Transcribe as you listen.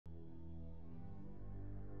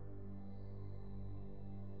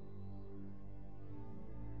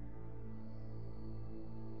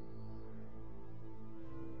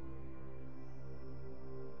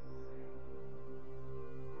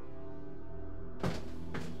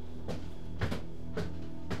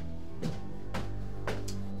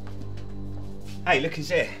Hey, look who's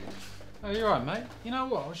here. Oh, you're right, mate. You know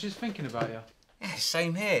what? I was just thinking about you. Yeah,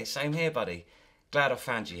 same here, buddy. Glad I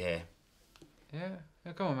found you here.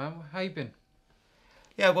 Yeah, come on, man. How you been?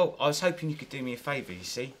 Yeah, well, I was hoping you could do me a favour, you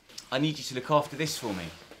see. I need you to look after this for me.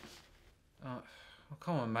 Well,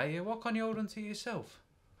 come on, mate. Why can't you hold on to it yourself?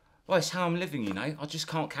 Well, it's how I'm living, you know. I just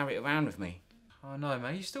can't carry it around with me. Oh, no,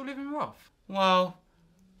 mate. You still living rough? Well,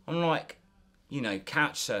 I'm like, you know,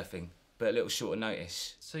 couch surfing, but a little shorter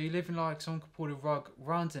notice. So you're living like someone could pull the rug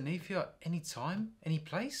right underneath you at any time, any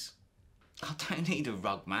place? I don't need a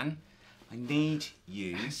rug, man. I need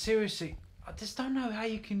you. Seriously, I just don't know how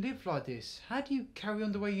you can live like this. How do you carry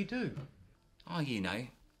on the way you do? Oh, you know,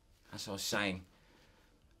 as I was saying,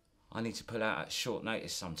 I need to pull out at short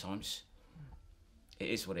notice sometimes. It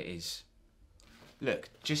is what it is. Look,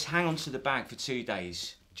 just hang on to the bag for 2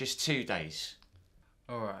 days. Just 2 days.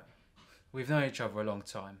 All right. We've known each other a long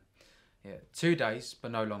time. Yeah, 2 days,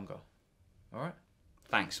 but no longer. All right?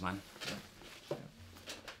 Thanks, man.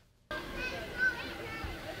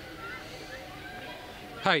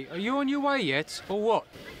 Hey, are you on your way yet, or what?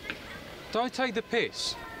 Don't take the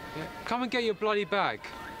piss. Yeah, come and get your bloody bag.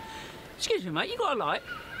 Excuse me, mate, you got a light?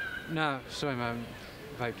 No, sorry, man.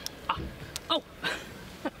 Vape. Oh!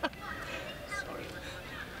 Sorry.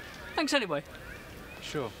 Thanks anyway.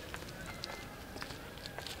 Sure.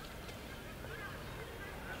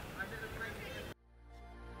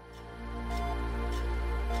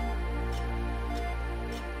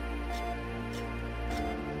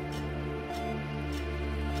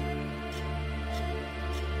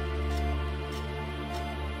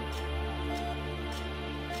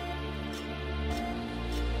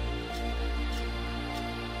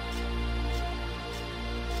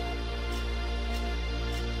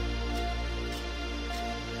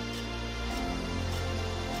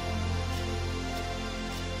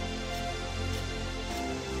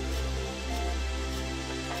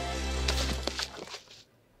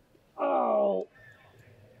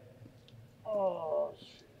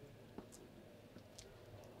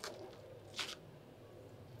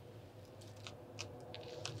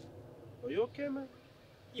 Are you okay, man?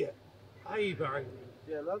 Yeah. How are you, Barry?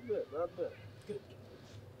 Yeah, not bad, not bad. Good.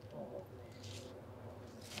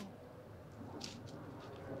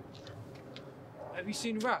 Have you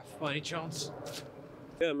seen Rafe by any chance?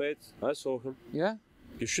 Yeah, mate, I saw him. Yeah?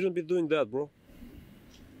 You shouldn't be doing that, bro.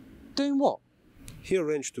 Doing what? He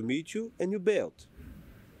arranged to meet you and you bailed.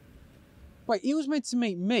 Wait, he was meant to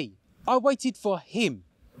meet me. I waited for him.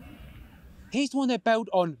 He's the one that bailed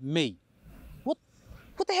on me.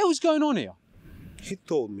 What the hell is going on here? He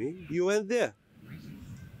told me you went there.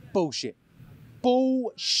 Bullshit.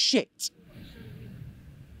 Bullshit.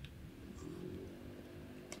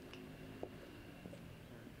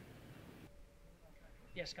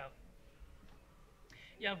 Yes, go.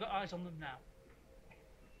 Yeah, I've got eyes on them now.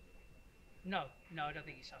 No, I don't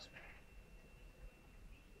think he's suspect.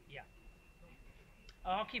 Yeah.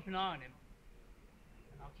 Oh, I'll keep an eye on him.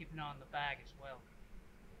 And I'll keep an eye on the bag as well.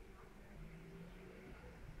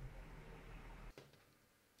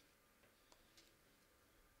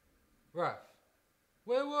 Rafe,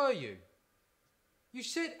 where were you? You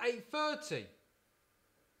said 8:30.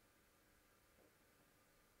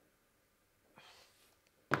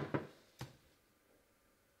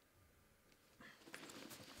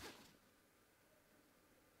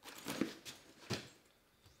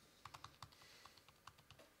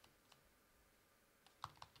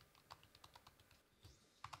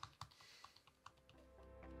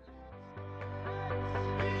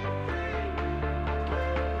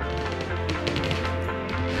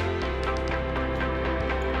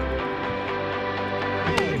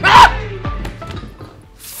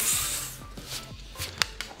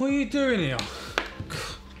 What are you doing here?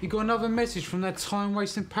 You got another message from that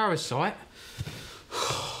time-wasting parasite?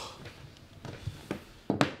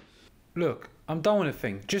 Look, I'm done with the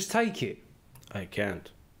thing. Just take it. I can't.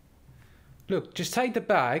 Look, just take the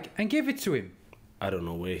bag and give it to him. I don't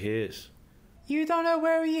know where he is. You don't know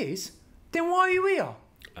where he is? Then why are you here?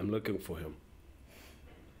 I'm looking for him.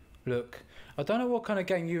 Look, I don't know what kind of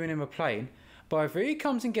game you and him are playing, but either he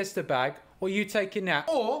comes and gets the bag, or you take it now,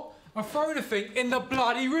 or I throw the thing in the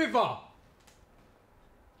bloody river!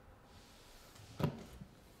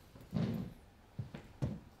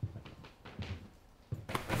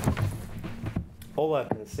 All I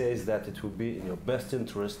can say is that it will be in your best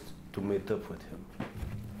interest to meet up with him.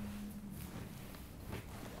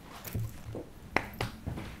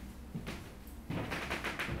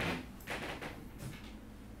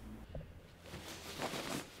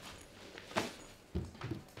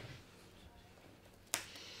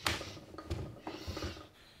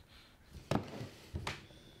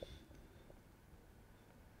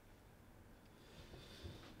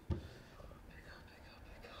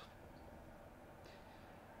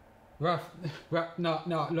 Rafe, no,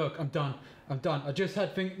 look, I'm done. I just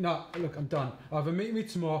had no, look, I'm done. Either meet me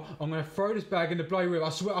tomorrow, I'm gonna throw this bag in the bloody river. I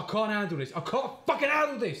swear, I can't handle this. I can't fucking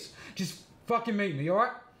handle this. Just fucking meet me,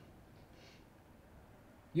 alright?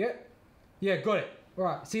 Yeah? Yeah, got it.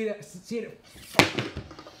 Alright, see you there.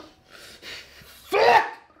 Fuck!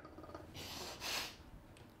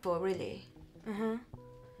 For really?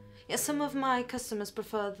 Yeah, some of my customers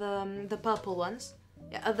prefer the purple ones.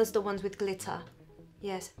 Yeah, others the ones with glitter.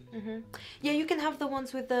 Yes. Yeah, you can have the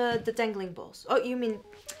ones with the dangling balls. Oh, you mean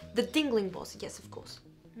the dingling balls? Yes, of course.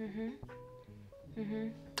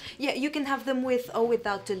 Yeah, you can have them with or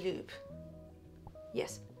without the lube.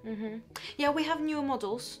 Yes. Yeah, we have newer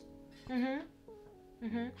models.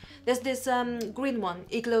 There's this green one.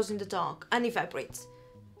 It glows in the dark and it vibrates.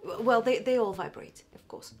 Well, they all vibrate, of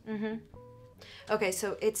course. Okay,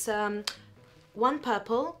 so it's one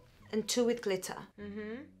purple and two with glitter.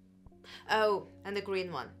 Oh, and the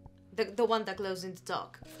green one. The one that glows in the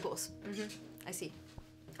dark, of course. I see.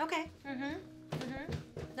 Okay.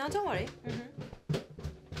 No, don't worry.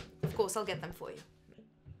 Of course, I'll get them for you.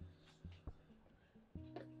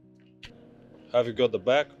 Have you got the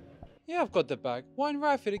bag? Yeah, I've got the bag. Why didn't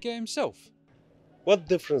Rafe to get himself? What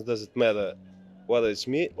difference does it matter whether it's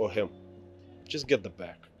me or him? Just get the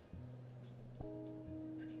bag.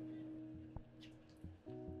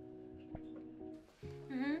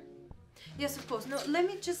 Yes, of course. No, let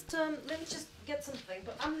me just get something.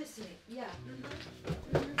 But I'm listening. Yeah.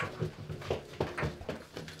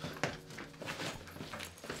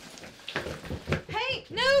 Hey,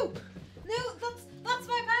 no, that's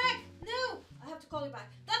my bag. No, I have to call you back.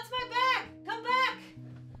 That's my bag. Come back.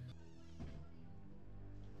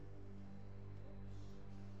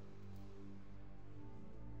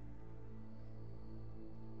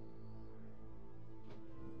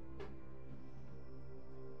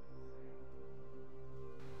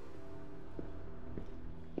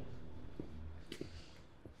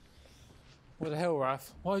 What the hell,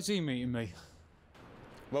 Rafe? Why is he meeting me?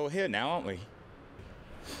 Well, we're here now, aren't we?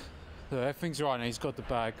 Look, everything's right now. He's got the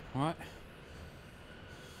bag, right?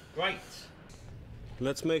 Great.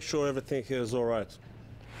 Let's make sure everything here is all right.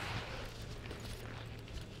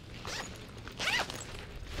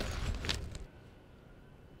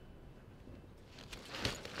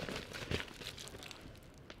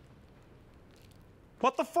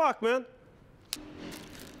 What the fuck, man?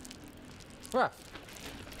 Rafe,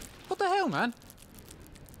 what the hell, man?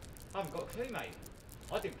 I haven't got a clue, mate.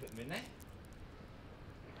 I didn't put them in there.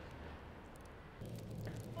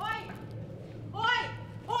 Oi,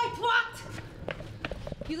 twat!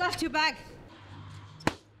 You left your bag.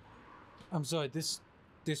 I'm sorry. This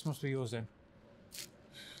must be yours then.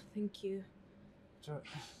 Thank you. Sorry.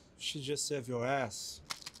 She just saved your ass.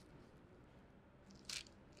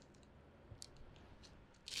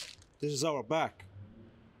 This is our back.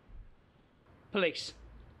 Police.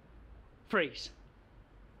 Freeze.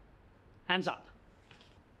 Hands up.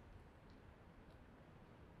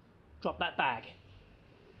 Drop that bag.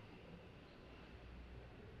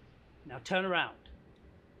 Now turn around.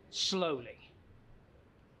 Slowly.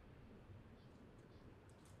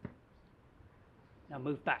 Now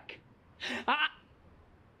move back. Ah!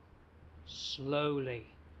 Slowly.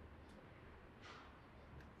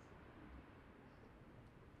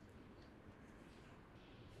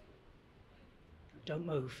 Don't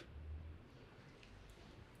move.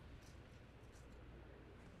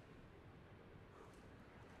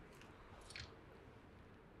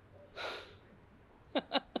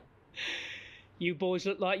 You boys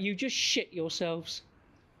look like you just shit yourselves.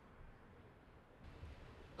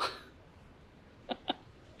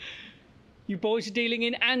 You boys are dealing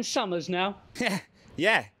in Ann Summers now?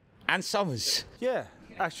 Yeah, and Summers. Yeah,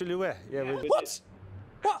 actually, where? Yeah, we What?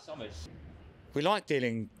 Summers. We like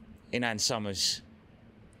dealing in Ann Summers.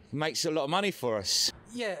 It makes a lot of money for us.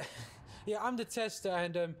 Yeah, I'm the tester,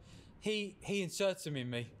 and he inserts them in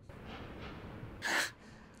me.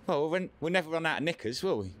 Well, we'll never run out of knickers,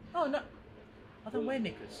 will we? Oh, no. I don't wear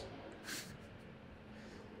knickers.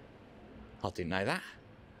 I didn't know that.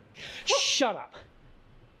 Shut up.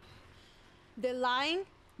 They're lying.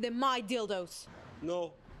 They're my dildos.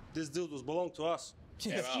 No, these dildos belong to us.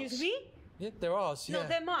 Excuse me? Yeah, they're ours. Yeah. No,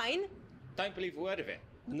 they're mine. Don't believe a word of it.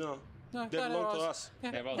 No, No, they they're belong to ours. us.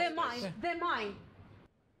 Yeah. They're mine. They're mine.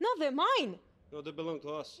 No, they're mine. No, they belong to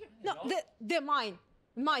us. No, they're mine.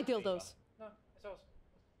 My dildos. No, it's ours.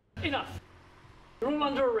 Enough. You're all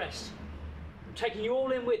under arrest. I'm taking you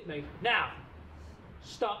all in with me. Now,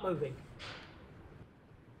 start moving.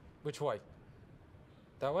 Which way?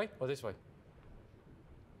 That way or this way?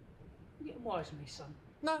 You're getting wise with me, son.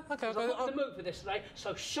 No, okay. I've got the mood for this today,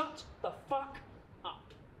 so shut the fuck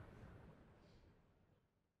up.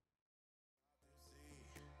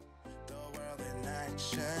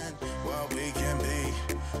 action, what we can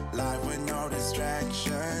be. Life with no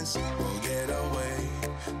distractions, we'll get away.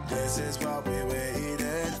 This is what we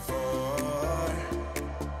waited